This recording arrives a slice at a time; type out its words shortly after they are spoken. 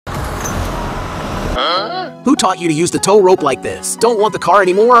Who taught you to use the tow rope like this? Don't want the car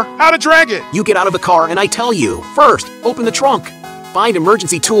anymore? How to drag it? You get out of the car and I tell you. First, open the trunk. Find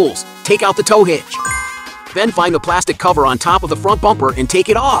emergency tools. Take out the tow hitch. Then find the plastic cover on top of the front bumper and take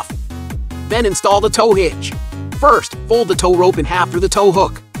it off. Then install the tow hitch. First, fold the tow rope in half through the tow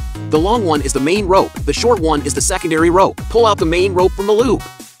hook. The long one is the main rope, the short one is the secondary rope. Pull out the main rope from the loop.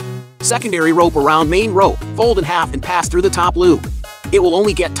 Secondary rope around main rope, fold in half and pass through the top loop. It will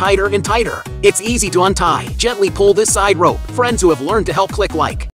only get tighter and tighter. It's easy to untie. Gently pull this side rope. Friends who have learned to help click like.